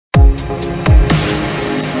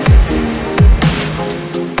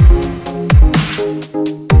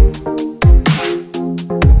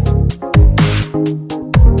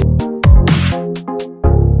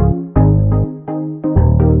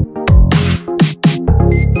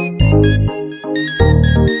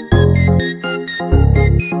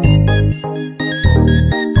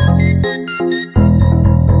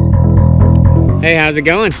how's it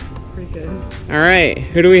going? Pretty good. All right,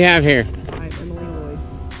 who do we have here? Hi, Emily Lloyd.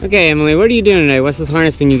 Okay, Emily, what are you doing today? What's this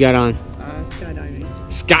harness thing you got on? Skydiving.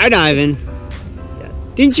 Skydiving? Yes.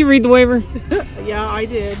 Didn't you read the waiver? Yeah, I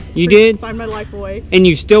did. You did? Signed my life away. And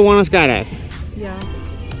you still want to skydive? Yeah.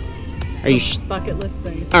 Are you bucket list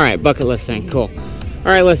thing. All right, bucket list thing, cool.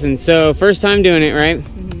 All right, listen, so first time doing it, right?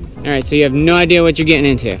 All right, so you have no idea what you're getting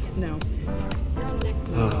into? No.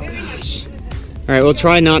 Oh, gosh. All right, we'll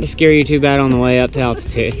try not to scare you too bad on the way up to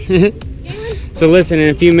altitude. So listen, in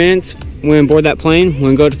a few minutes, we're gonna board that plane, we're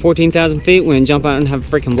gonna go to 14,000 feet, we're gonna jump out and have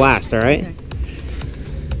a freaking blast, all right?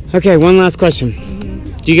 Okay, one last question.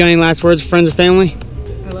 Do you got any last words for friends or family?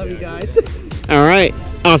 I love you guys. All right,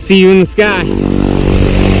 I'll see you in the sky.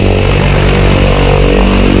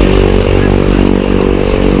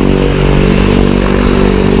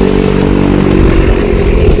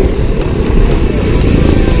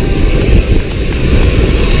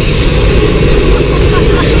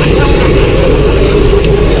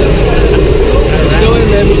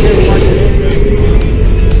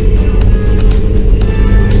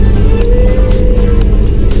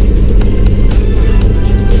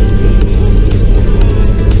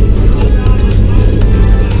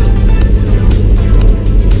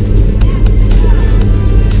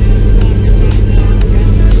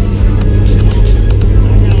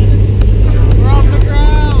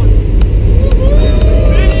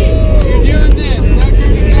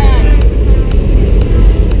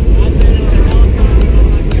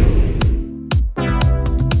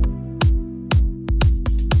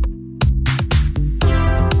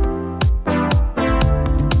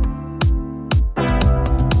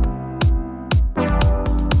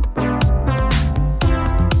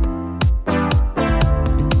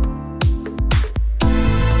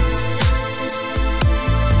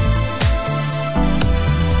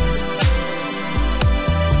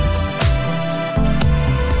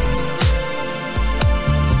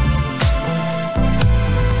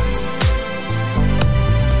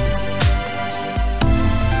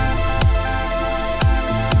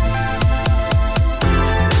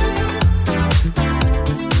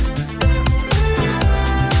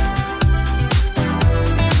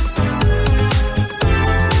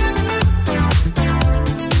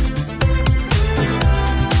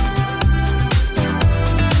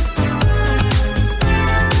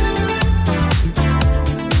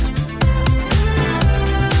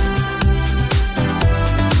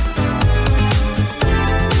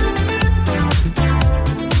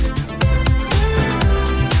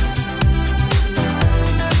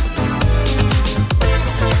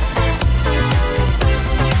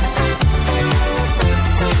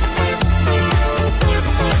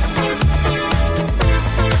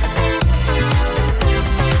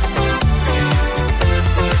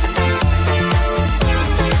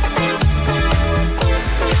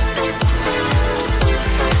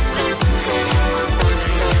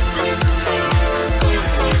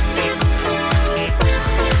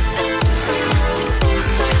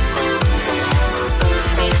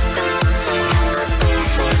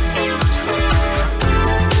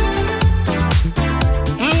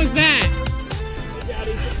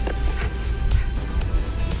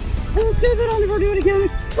 I'll never do it again.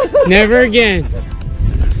 Never again.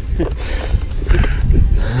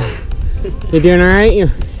 You doing all right? You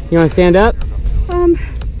want to stand up?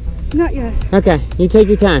 Not yet. Okay, you take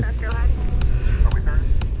your time.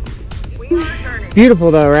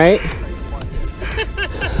 Beautiful though, right?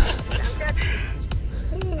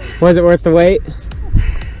 Was it worth the wait?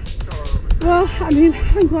 Well, I mean,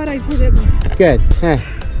 I'm glad I did it. Good. Hey.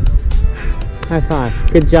 High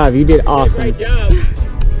five. Good job. You did awesome. Great job.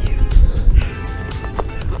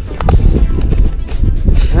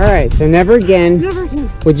 Alright, so never again. Never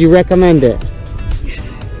again. Would you recommend it?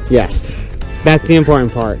 Yes. That's the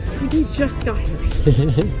important part. We just got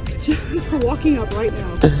here. Just for walking up right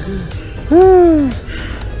now.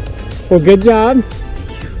 Well, good job.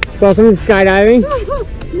 Welcome to skydiving. No.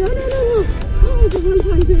 Oh, it's a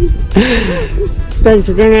one-time thing. Thanks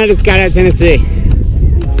for going out to Skydive Tennessee.